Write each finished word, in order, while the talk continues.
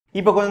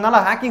இப்போ கொஞ்ச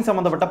நாள் ஹேக்கிங்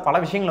சம்மந்தப்பட்ட பல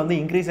விஷயங்கள் வந்து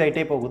இன்க்ரீஸ்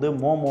ஆகிட்டே போகுது.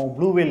 மோமோ,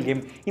 ப்ளூ வேல்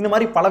கேம் இந்த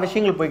மாதிரி பல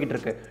விஷயங்கள் போய்கிட்டு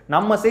இருக்கு.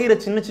 நம்ம செய்கிற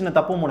சின்ன சின்ன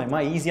தப்பு மூலமா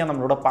ஈஸியாக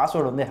நம்மளோட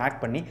பாஸ்வேர்டு வந்து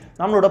ஹேக் பண்ணி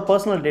நம்மளோட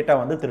பர்சனல் டேட்டா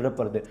வந்து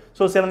திருடப்படுது.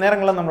 ஸோ சில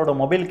நேரங்களில் நம்மளோட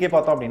மொபைலுக்கே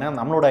பார்த்தோம் அப்படின்னா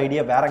நம்மளோட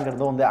ஐடியா வேற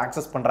எங்கிறதோ வந்து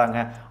ஆக்சஸ் பண்ணுறாங்க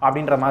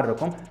அப்படின்ற மாதிரி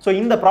இருக்கும். ஸோ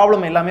இந்த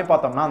ப்ராப்ளம் எல்லாமே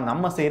பார்த்தோம்னா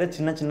நம்ம செய்கிற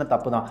சின்ன சின்ன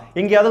தப்பு தான்.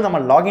 எங்கேயாவது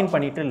நம்ம லாகின்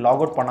பண்ணிட்டு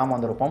லாக் அவுட் பண்ணாமல்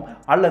வந்திருப்போம்,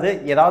 அல்லது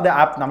ஏதாவது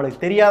ஆப்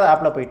நம்மளுக்கு தெரியாத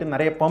ஆப்பில் போயிட்டு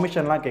நிறைய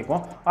பெர்மிஷன்லாம்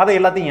கேட்கும், அதை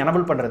எல்லாத்தையும்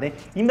எனபிள் பண்ணுறது,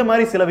 இந்த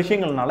மாதிரி சில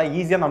விஷயங்கள்னால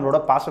ஈஸியாக நம்மளோட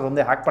பாஸ்வேர்டு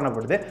வந்து ஹேக்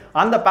பண்ணப்படுது.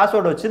 அந்த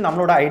பாஸ்வேர்ட் வச்சு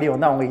நம்மளோட ஐடியா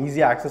வந்து அவங்க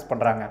ஈஸியா ஆக்சஸ்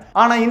பண்றாங்க.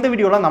 ஆனா இந்த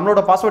வீடியோல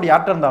நம்மளோட பாஸ்வேர்ட்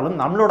யார்ட்ட இருந்தாலும்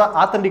நம்மளோட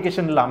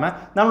ஆத்தென்டிகேஷன் இல்லாம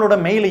நம்மளோட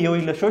மெயிலையோ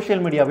இல்ல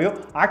சோஷியல் மீடியாவையோ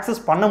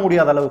ஆக்சஸ் பண்ண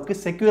முடியாத அளவுக்கு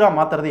செக்யூரா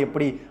மாத்துறது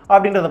எப்படி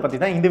அப்படின்றத பத்தி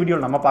தான் இந்த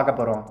வீடியோல நம்ம பார்க்க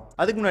போறோம்.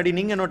 அதுக்கு முன்னாடி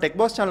நீங்க இன்னும் டெக்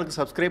பாஸ் சேனலுக்கு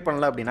சப்ஸ்கிரைப்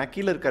பண்ணல அப்படின்னா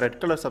கீழ இருக்க ரெட்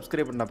கலர்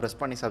சப்ஸ்கிரைப் பட்டனை பிரஸ்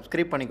பண்ணி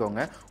சப்ஸ்கிரைப்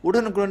பண்ணிக்கோங்க.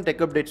 உடனுக்குடன்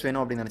டெக் அப்டேட்ஸ்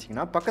வேணும் அப்படின்னு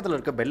நினைச்சீங்கன்னா பக்கத்துல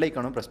இருக்க பெல்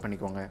ஐகானும் பிரஸ்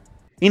பண்ணிக்கோங்க.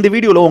 இந்த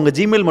வீடியோல உங்க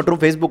ஜிமெயில் மற்றும்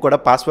ஃபேஸ்புக்கோட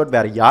பாஸ்வேர்ட்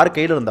வேற யார்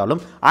கையில்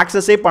இருந்தாலும்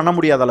ஆக்சஸே பண்ண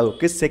முடியாத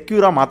அளவுக்கு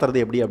செக்யூரா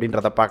மாத்துறது எப்படி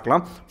அப்படின்றத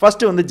பார்க்கலாம்.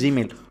 ஃபர்ஸ்ட் வந்து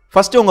ஜிமெயில்.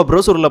 ஃபர்ஸ்ட் உங்க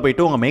ப்ரௌசரில்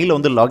போயிட்டு உங்க மெயிலை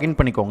வந்து லாகின்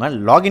பண்ணிக்கோங்க.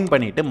 லாகின்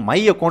பண்ணிட்டு மை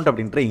அக்கௌண்ட்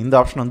அப்படின்ற இந்த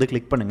ஆப்ஷன் வந்து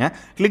கிளிக் பண்ணுங்க.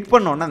 கிளிக்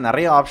பண்ணோன்னா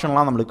நிறைய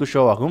ஆப்ஷன்லாம் நம்மளுக்கு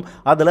ஷோ ஆகும்.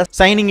 அதில்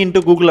சைனிங் இன்டு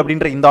கூகுள்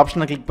அப்படின்ற இந்த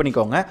ஆப்ஷனை கிளிக்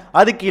பண்ணிக்கோங்க.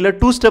 அது கீழே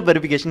 2 ஸ்டெப்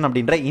வெரிஃபிகேஷன்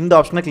அப்படின்ற இந்த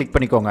ஆப்ஷனை கிளிக்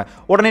பண்ணிக்கோங்க.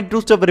 உடனே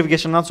 2 ஸ்டெப்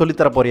வெரிஃபிகேஷன் தான் சொல்லி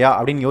தர போறியா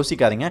அப்படின்னு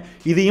யோசிக்காதீங்க.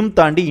 இதையும்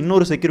தாண்டி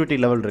இன்னொரு செக்யூரிட்டி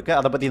லெவல் இருக்கு,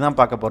 அதை பத்தி தான்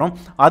பார்க்க போறோம்.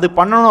 அது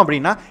பண்ணணும்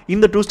அப்படின்னா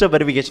இந்த 2 ஸ்டெப்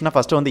வெரிஃபிகேஷனை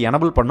ஃபர்ஸ்ட் வந்து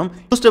எனபிள் பண்ணும்.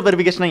 2 ஸ்டெப்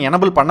வெரிஃபிகேஷனை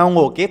எனபிள்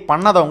பண்ணவங்க ஓகே,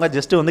 பண்ணாதவங்க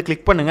ஜஸ்ட் வந்து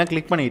கிளிக் பண்ணுங்க.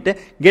 கிளிக் பண்ணிட்டு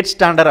கெட்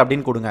ஸ்டாண்டர்ட்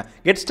அப்படின்னு கொடுங்க.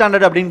 கெட்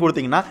ஸ்டாண்டர்ட் அப்படின்னு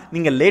கொடுத்தீங்கன்னா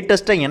நீங்க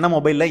லேட்டஸ்டா என்ன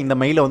மொபைல்ல இந்த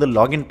மெயிலை வந்து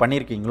லாகின்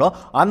பண்ணிருக்கீங்களோ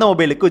அந்த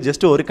மொபைலுக்கு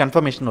ஜஸ்ட் ஒரு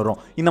கன்ஃபர்மேஷன் வரும்.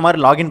 இந்த மாதிரி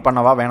லாகின்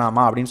பண்ணவா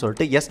வேணாமா அப்படின்னு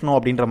சொல்லிட்டு எஸ் நோ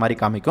அப்படின்ற மாதிரி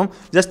காமிக்கும்.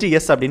 ஜஸ்ட்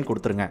எஸ் அப்படின்னு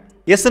கொடுத்துருங்க.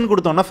 எஸ்ன்னு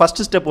கொடுத்தோம்னா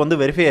ஃபர்ஸ்ட் ஸ்டெப் வந்து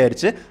வெரிஃபை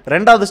ஆயிருச்சு.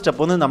 ரெண்டாவது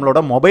ஸ்டெப் வந்து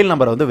நம்மளோட மொபைல்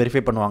நம்பரை வந்து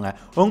வெரிஃபை பண்ணுவாங்க.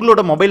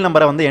 உங்களோட மொபைல்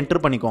நம்பரை வந்து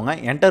என்டர் பண்ணிக்கோங்க.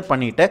 என்டர்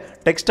பண்ணிட்டு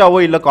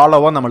டெக்ஸ்டாவோ இல்ல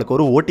காலாவோ நம்மளுக்கு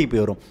ஒரு ஓடிபி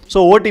வரும்.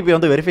 ஸோ ஓடிபி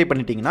வந்து வெரிஃபை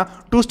பண்ணிட்டீங்கன்னா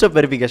 2 ஸ்டெப்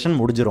வெரிஃபிகேஷன்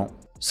முடிஞ்சிடும்.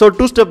 ஸோ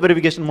 2 ஸ்டெப்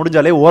வெரிஃபிகேஷன்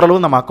முடிஞ்சாலே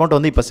ஓரளவு நம்ம அக்கௌண்ட்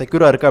வந்து இப்போ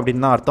செக்யூரா இருக்கு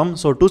அப்படின்னு தான் அர்த்தம்.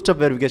 ஸோ 2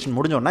 ஸ்டெப் வெரிஃபிகேஷன்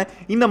முடிஞ்சோடனே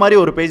இந்த மாதிரி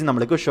ஒரு பேஜ்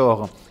நம்மளுக்கு ஷோ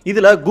ஆகும்.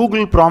 இதில்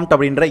கூகுள் ப்ராம்ப்ட்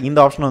அப்படின்ற இந்த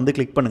ஆப்ஷனை வந்து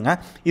கிளிக் பண்ணுங்க.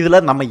 இதில்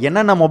நம்ம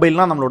என்னென்ன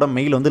மொபைல்லாம் நம்மளோட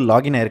மெயில் வந்து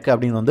லாகின் ஆயிருக்கு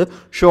அப்படின்னு வந்து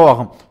ஷோ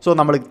ஆகும். ஸோ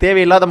நம்மளுக்கு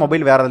தேவையில்லாத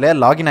மொபைல் வேற எதுலையா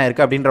லாகின்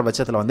ஆயிருக்கு அப்படின்ற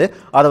பட்சத்தில் வந்து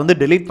அதை வந்து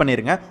டெலீட்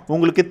பண்ணிருங்க.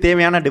 உங்களுக்கு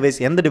தேவையான டிவைஸ்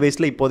எந்த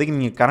டிவைஸில் இப்போதைக்கு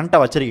நீங்கள்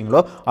கரண்ட்டாக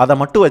வச்சிருக்கீங்களோ அதை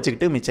மட்டும்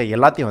வச்சுக்கிட்டு மிச்சம்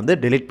எல்லாத்தையும் வந்து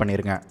டெலீட்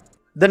பண்ணிருங்க.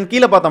 தென்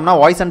கீழே பார்த்தோம்னா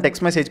வாய்ஸ் அண்ட்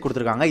டெக்ஸ்ட் மெசேஜ்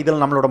கொடுத்துருக்காங்க. இதில்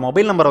நம்மளோட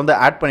மொபைல் நம்பர் வந்து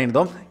ஆட்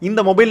பண்ணியிருந்தோம். இந்த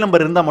மொபைல்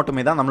நம்பர் இருந்தால்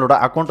மட்டுமே தான் நம்மளோட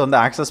அக்கௌண்ட் வந்து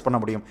ஆக்சஸ் பண்ண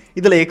முடியும்.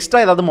 இதில் எக்ஸ்ட்ரா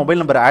ஏதாவது மொபைல்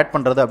நம்பர் ஆட்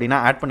பண்ணுறது அப்படின்னா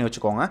ஆட் பண்ணி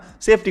வச்சுக்கோங்க,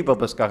 சேஃப்டி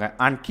பர்பஸ்க்காக.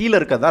 அண்ட் கீழே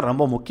இருக்கிறதா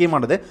ரொம்ப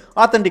முக்கியமானது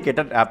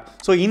ஆத்தென்டிகேட்டட் ஆப்.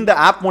 ஸோ இந்த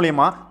ஆப்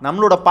மூலயமா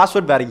நம்மளோட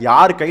பாஸ்வேர்ட் வேறு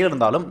யார் கையில்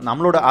இருந்தாலும்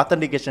நம்மளோட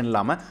ஆத்தென்டிகேஷன்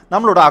இல்லாமல்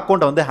நம்மளோட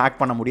அக்கௌண்ட்டை வந்து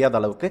ஹேக் பண்ண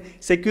முடியாத அளவுக்கு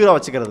செக்யூராக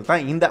வச்சுக்கிறது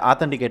தான் இந்த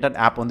ஆத்தென்டிகேட்டட்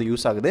ஆப் வந்து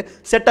யூஸ் ஆகுது.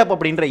 செட்டப்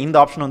அப்படின்ற இந்த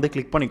ஆப்ஷன் வந்து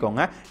கிளிக்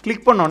பண்ணிக்கோங்க.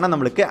 கிளிக் பண்ணோன்னா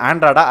நம்மளுக்கு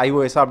ஆண்ட்ராய்டா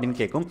iOS அப்படின்னு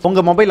கேட்கும்.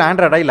 உங்கள் மொபைல் ஆண்ட்ராய்டா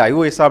இல்லை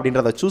iOS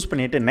அப்படின்றத சூஸ்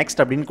பண்ணிட்டு நெக்ஸ்ட்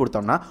அப்படின்னு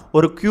கொடுத்தோம்னா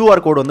ஒரு QR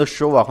கோட் வந்து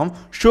ஷோ ஆகும்.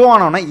 ஷோ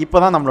ஆனோன்னா இப்போ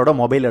தான் நம்மளோட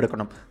மொபைல்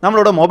எடுக்கணும்.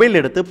 நம்மளோட மொபைல்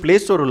எடுத்து பிளே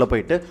ஸ்டோரில்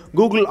போயிட்டு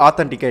கூகுள்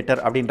ஆத்தென்டிகேட்டர்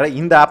அப்படின்ற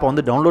இந்த ஆப்பை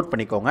வந்து டவுன்லோட்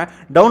பண்ணிக்கோங்க.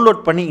 டவுன்லோட்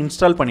பண்ணி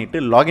இன்ஸ்டால் பண்ணிட்டு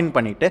லாகின்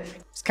பண்ணிட்டு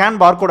ஸ்கேன்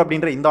பார்கோட்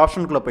அப்படின்ற இந்த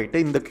ஆப்ஷனுக்குள்ள போயிட்டு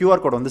இந்த QR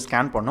கோட் வந்து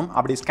ஸ்கேன் பண்ணும்.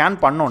 அப்படி ஸ்கேன்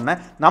பண்ணோன்னே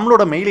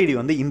நம்மளோட மெயில் ஐடி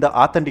வந்து இந்த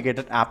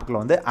ஆத்தென்டிகேட்டட் ஆப்புக்குள்ள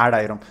வந்து ஆட்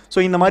ஆயிரும்.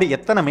 ஸோ இந்த மாதிரி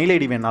எத்தனை மெயில்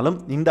ஐடி வேணாலும்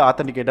இந்த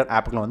ஆத்தென்டிகேட்டட்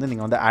ஆப்புக்குள்ள வந்து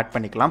நீங்கள் வந்து ஆட்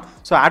பண்ணிக்கலாம்.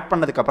 ஸோ ஆட்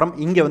பண்ணதுக்கப்புறம்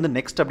இங்கே வந்து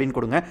நெக்ஸ்ட் அப்படின்னு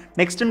கொடுங்க.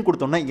 நெக்ஸ்ட்னு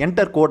கொடுத்தோன்னா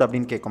என்டர் கோட்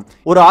அப்படின்னு கேட்கும்.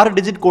 ஒரு 6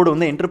 டிஜிட் கோடு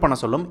வந்து என்டர் பண்ண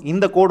சொல்லும்.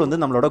 இந்த கோட் வந்து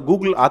நம்மளோட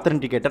கூகுள்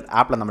ஆத்தென்டிகேட்டட்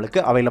ஆப்ல நம்மளுக்கு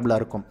அவைலபிளா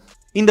இருக்கும்.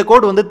 இந்த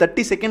கோட் வந்து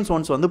 30 செகண்ட்ஸ்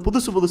ஒன்ஸ் வந்து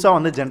புதுசாக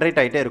வந்து ஜென்ரேட்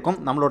ஆகிட்டே இருக்கும்.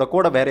 நம்மளோட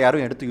கோடை வேற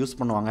யாரும் எடுத்து யூஸ்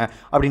பண்ணுவாங்க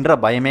அப்படின்ற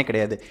பயமே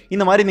கிடையாது.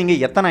 இந்த மாதிரி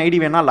நீங்கள் எத்தனை ஐடி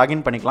வேணால்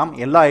லாகின் பண்ணிக்கலாம்.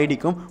 எல்லா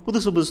ஐடிக்கும்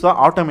புதுசாக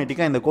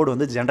ஆட்டோமேட்டிக்காக இந்த கோடு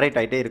வந்து ஜென்ரேட்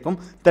ஆகிட்டே இருக்கும்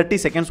 30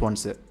 செகண்ட்ஸ்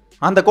ஒன்ஸ்.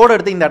 அந்த கோடை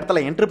எடுத்து இந்த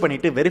இடத்துல என்டர்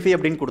பண்ணிட்டு வெரிஃபை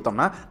அப்படின்னு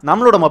கொடுத்தோம்னா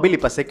நம்மளோட மொபைல்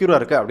இப்போ செக்யூரா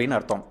இருக்கு அப்படின்னு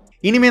அர்த்தம்.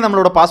 இனிமே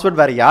நம்மளோட பாஸ்வேர்ட்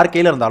வேற யார்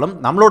கையில் இருந்தாலும்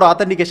நம்மளோட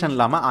ஆத்தென்டிகேஷன்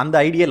இல்லாமல் அந்த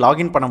ஐடியை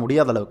லாகின் பண்ண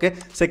முடியாத அளவுக்கு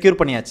செக்யூர்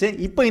பண்ணியாச்சு.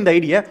 இப்போ இந்த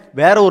ஐடியை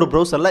வேற ஒரு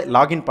ப்ரௌசரில்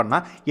லாகின்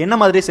பண்ணால் என்ன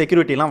மாதிரி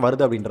செக்யூரிட்டிலாம்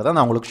வருது அப்படின்றத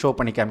நான் உங்களுக்கு ஷோ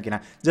பண்ணி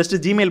காமிக்கிறேன். ஜஸ்ட்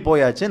ஜிமெயில்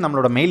போயாச்சு,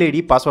 நம்மளோட மெயில்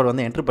ஐடி பாஸ்வேர்டு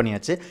வந்து என்ட்ரு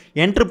பண்ணியாச்சு.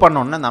 என்ட்ரு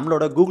பண்ணோன்னா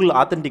நம்மளோட கூகுள்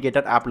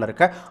ஆத்தென்டிகேட்டட் ஆப்பில்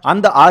இருக்க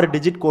அந்த 6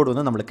 டிஜிட் கோடு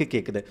வந்து நம்மளுக்கு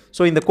கேட்குது.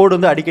 ஸோ இந்த கோடு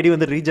வந்து அடிக்கடி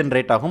வந்து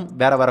ரீஜென்ரேட் ஆகும்,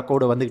 வேற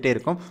கோடு வந்துகிட்டே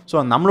இருக்கும்.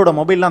 ஸோ நம்மளோட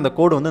மொபைலில் அந்த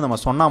கோடு வந்து நம்ம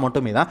சொன்னால்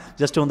மட்டுமே தான்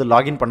ஜஸ்ட் வந்து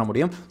லாகின் பண்ண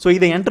முடியும். ஸோ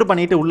இதை என்ட்ரு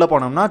பண்ணிட்டு உள்ளே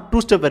போனோம்னா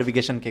 2 ஸ்டெப்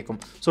வெரிஃபிகேஷன் கேட்கும்.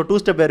 ஸோ 2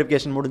 ஸ்டெப்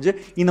வெரிஃபிகேஷன் முடிஞ்சு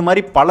இந்த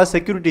மாதிரி பல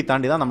செக்யூரிட்டி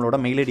தாண்டி தான் நம்மளோட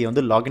மெயில் ஐடி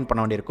வந்து லாகின் பண்ண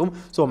வேண்டியிருக்கும்.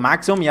 ஸோ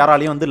மேக்ஸிமம்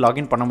யாராலையும் வந்து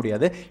லாகின் பண்ண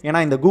முடியாது. ஏன்னா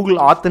இந்த கூகுள்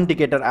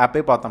ஆத்தென்டிகேட்டர்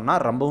ஆப்பே பார்த்தோம்னா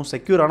ரொம்பவும்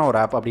செக்யூரான ஒரு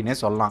ஆப் அப்படின்னே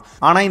சொல்லலாம்.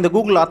 ஆனால் இந்த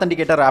கூகுள்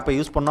ஆத்தென்டிகேட்டர் ஆப்பை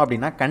யூஸ் பண்ணோம்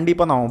அப்படின்னா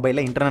கண்டிப்பாக நம்ம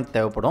மொபைலில் இன்டர்நெட்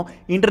தேவைப்படும்.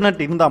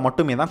 இன்டர்நெட் இருந்தால்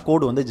மட்டுமே தான்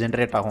கோடு வந்து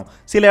ஜென்ரேட் ஆகும்.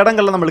 சில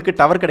இடங்களில் நம்மளுக்கு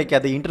டவர்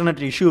கிடைக்காது,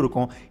 இன்டர்நெட் இஷ்யூ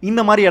இருக்கும்.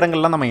 இந்த மாதிரி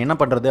இடங்கள்லாம் நம்ம என்ன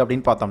பண்ணுறது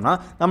அப்படின்னு பார்த்தோம்னா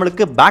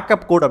நம்மளுக்கு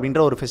பேக்கப் கோட்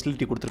அப்படின்ற ஒரு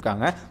ஃபெசிலிட்டி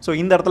கொடுத்துருக்காங்க. ஸோ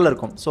இந்த இடத்துல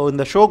இருக்கும். ஸோ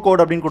இந்த ஷோ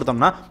கோட் அப்படின்னு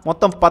கொடுத்தோம்னா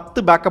மொத்தம்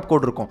 10 பேக்கப்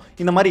கோட் இருக்கும்.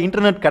 இந்த மாதிரி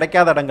இன்டர்நெட்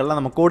கிடைக்காத இடங்கள்ல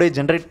நம்ம கோடே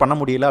ஜென்ரேட் பண்ண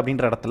முடியல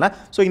அப்படின்ற இடத்துல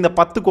ஸோ இந்த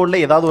 10 கோடில்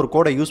ஏதாவது ஒரு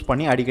கோடை யூஸ்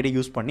பண்ணி அடிக்கடி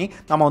யூஸ் பண்ணி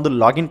நம்ம வந்து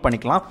லாகின்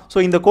பண்ணிக்கலாம். ஸோ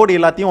இந்த கோடு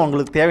எல்லாத்தையும்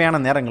உங்களுக்கு தேவையான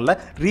நேரங்களில்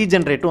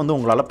ரீஜென்ரேட் வந்து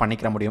உங்களால்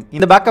பண்ணிக்கிற முடியும்.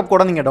 இந்த பேக்கப்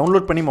கோடை நீங்கள்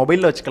டவுன்லோட் பண்ணி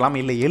மொபைலில் வச்சுக்கலாம்,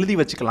 இல்லை எழுதி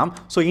வச்சுக்கலாம்.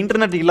 ஸோ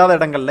இன்டர்நெட் இல்லாத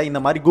இடங்களில்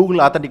இந்த மாதிரி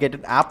கூகுள்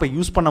ஆத்தன்டிகேட்டட் ஆப்பை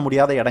யூஸ் பண்ண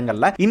முடியாத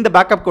இடங்களில் இந்த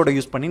பேக்கப் கோடை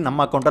யூஸ் பண்ணி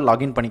நம்ம அக்கௌண்ட்டை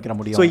லாகின் பண்ணிக்கிற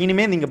முடியும். ஸோ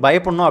இனிமேல் நீங்கள்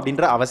பயப்படணும்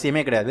அப்படின்ற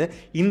அவசியமே கிடையாது.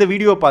 இந்த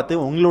வீடியோ பார்த்து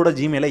உங்களோட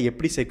ஜிமெயிலை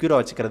எப்படி செக்யூராக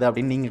வச்சுக்கிறது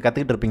அப்படின்னு நீங்கள்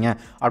கற்றுக்கிட்டு இருப்பீங்க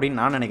அப்படின்னு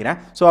நான் நினைக்கிறேன்.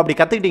 ஸோ அப்படி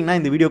கற்றுக்கிட்டீங்கன்னா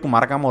இந்த வீடியோக்கு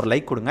மறக்காம ஒரு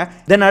லைக் கொடுங்க.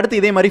 தென் அடுத்து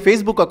இதே மாதிரி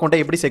ஃபேஸ்புக்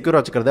அக்கௌண்ட்டை எப்படி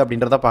செக்யூராக வச்சுக்கிறது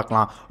அப்படின்றத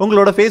பார்க்கலாம்.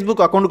 உங்களோட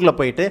ஃபேஸ்புக் அக்கௌண்ட்டுக்குள்ள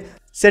போயிட்டு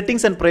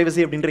செட்டிங்ஸ் அண்ட்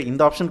பிரைவசி அப்படின்ற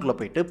இந்த ஆப்ஷனுக்குள்ள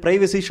போயிட்டு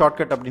பிரைவசி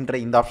ஷார்ட்கட் அப்படின்ற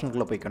இந்த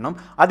ஆப்ஷனுக்குள்ள போய்க்கணும்.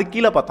 அது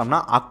கீழே பார்த்தோம்னா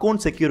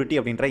அக்கௌண்ட் செக்யூரிட்டி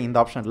அப்படின்ற இந்த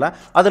ஆப்ஷனில்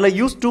அதில்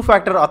யூஸ் 2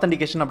 ஃபேக்டர்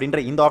ஆத்தன்டிகேஷன் அப்படின்ற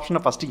இந்த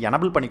ஆப்ஷனை ஃபஸ்ட்டு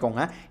எனபிள்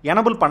பண்ணிக்கோங்க.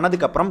 எனபிள்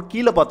பண்ணதுக்கப்புறம்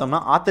கீழே பார்த்தோம்னா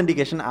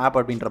ஆத்தன்டிகேஷன் ஆப்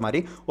அப்படின்ற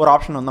மாதிரி ஒரு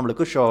ஆப்ஷன் வந்து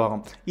நம்மளுக்கு ஷோ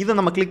ஆகும். இதை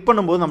நம்ம கிளிக்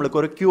பண்ணும்போது நம்மளுக்கு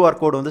ஒரு QR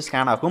கோடு வந்து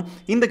ஸ்கேன் ஆகும்.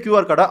 இந்த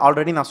QR கோடை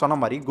ஆல்ரெடி நான் சொன்ன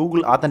மாதிரி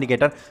கூகுள்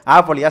ஆத்தன்டிகேட்டர்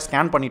ஆப் வழியாக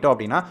ஸ்கேன் பண்ணிட்டோம்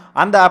அப்படின்னா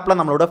அந்த ஆப்பில்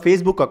நம்மளோட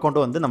ஃபேஸ்புக்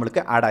அக்கௌண்ட் வந்து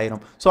நம்மளுக்கு ஆட்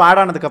ஆயிரும். ஸோ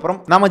ஆட்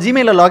ஆனதுக்கப்புறம் நம்ம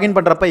ஜிமெயிலில் லாகின்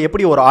பண்ணுறப்ப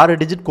எப்படி ஒரு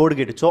 6 டிஜிட் கோடு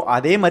கேட்டுச்சோ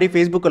அதே மாதிரி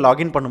ஃபேஸ்புக்கை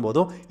லாகின்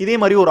பண்ணும்போதும் இதே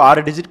மாதிரி ஒரு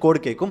 6 டிஜிட் கோடு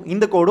கேட்கும்.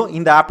 இந்த கோடும்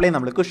இந்த ஆப்லேயே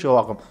நம்மளுக்கு ஷோ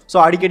ஆகும். ஸோ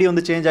அடிக்கடி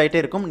வந்து சேஞ்ச் ஆகிட்டே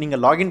இருக்கும்.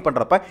 நீங்கள் லாகின்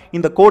பண்ணுறப்ப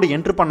இந்த கோடு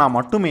என்ட்ரு பண்ணால்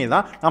மட்டுமே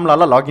தான்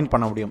நம்மளால் லாகின்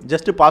பண்ண முடியும்.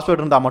 ஜஸ்ட்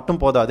பாஸ்வேர்டு இருந்தால் மட்டும்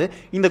போதாது,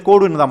 இந்த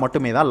கோடு இருந்தால்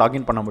மட்டுமே தான்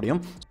லாகின் பண்ண முடியும்.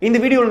 இந்த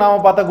வீடியோவில்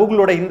நாம பார்த்தா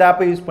கூகுளோட இந்த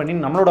ஆப்பை யூஸ் பண்ணி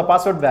நம்மளோட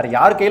பாஸ்வேர்டு வேறு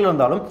யார் கையில்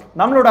இருந்தாலும்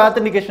நம்மளோட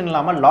ஆத்தன்டிகேஷன்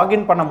இல்லாமல்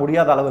லாகின் பண்ண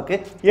முடியாத அளவுக்கு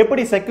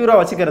எப்படி செக்யூராக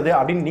வச்சுக்கிறது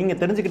அப்படின்னு நீங்கள்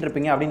தெரிஞ்சுக்கிட்டு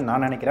இருப்பீங்க அப்படின்னு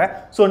நான் நினைக்கிறேன்.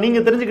 ஸோ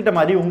நீங்கள் தெரிஞ்சுக்கிட்ட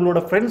மாதிரி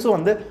உங்களோட ஃப்ரெண்ட்ஸும்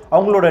வந்து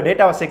அவங்களோட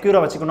டேட்டாவை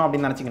செக்யூராக வச்சுக்கணும்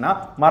அப்படின்னு நினச்சிங்கன்னா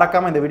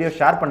மறக்காம இந்த வீடியோ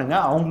ஷேர் பண்ணுங்க.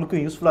 அவங்களுக்கு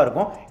யூஸ்ஃபுல்லா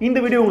இருக்கும். இந்த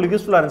வீடியோ உங்களுக்கு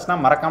யூஸ்ஃபுல்லா இருந்துச்சுன்னா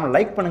மறக்காம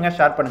லைக் பண்ணுங்க,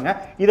 ஷேர் பண்ணுங்க.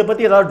 இதை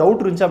பத்தி ஏதாவது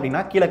டவுட் இருந்துச்சு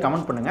அப்படின்னா கீழே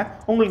கமெண்ட் பண்ணுங்க.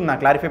 உங்களுக்கு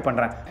நான் கிளாரிஃபை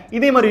பண்றேன்.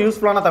 இதே மாதிரி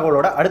யூஸ்ஃபுல்லான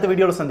தகவலோட அடுத்த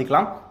வீடியோவில்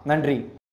சந்திக்கலாம். நன்றி.